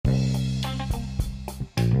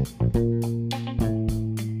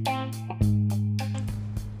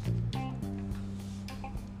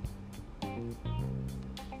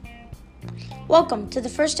Welcome to the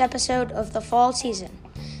first episode of the fall season.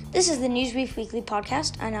 This is the Newsbrief Weekly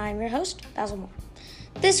podcast, and I'm your host, Basil Moore.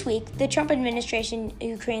 This week, the Trump administration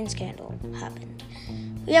Ukraine scandal happened.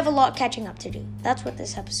 We have a lot catching up to do. That's what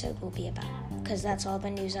this episode will be about, because that's all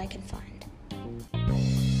the news I can find.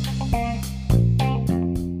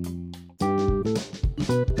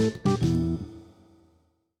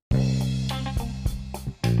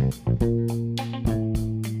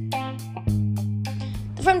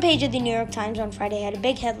 The front page of the New York Times on Friday had a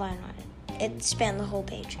big headline on it. It spanned the whole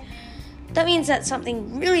page. That means that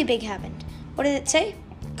something really big happened. What did it say?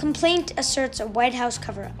 Complaint asserts a White House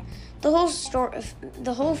cover-up. The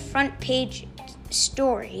whole front page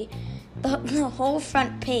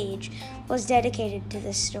was dedicated to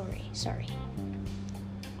this story.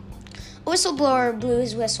 A whistleblower blew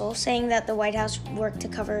his whistle, saying that the White House worked to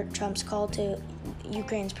cover Trump's call to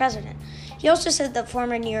Ukraine's president. He also said that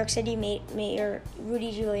former New York City Mayor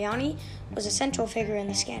Rudy Giuliani was a central figure in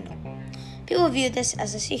the scandal. People view this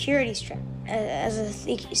as a security threat.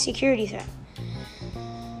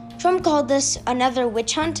 Trump called this another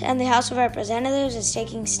witch hunt, and the House of Representatives is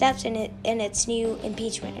taking steps in its new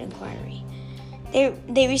impeachment inquiry.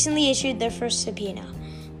 They recently issued their first subpoena.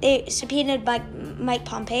 They subpoenaed Mike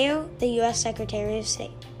Pompeo, the U.S. Secretary of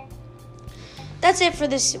State. That's it for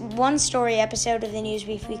this one-story episode of the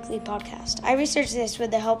Newsbrief Weekly podcast. I researched this with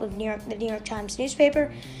the help of the New York Times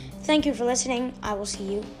newspaper. Thank you for listening. I will see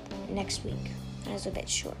you next week. It was a bit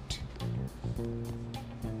short.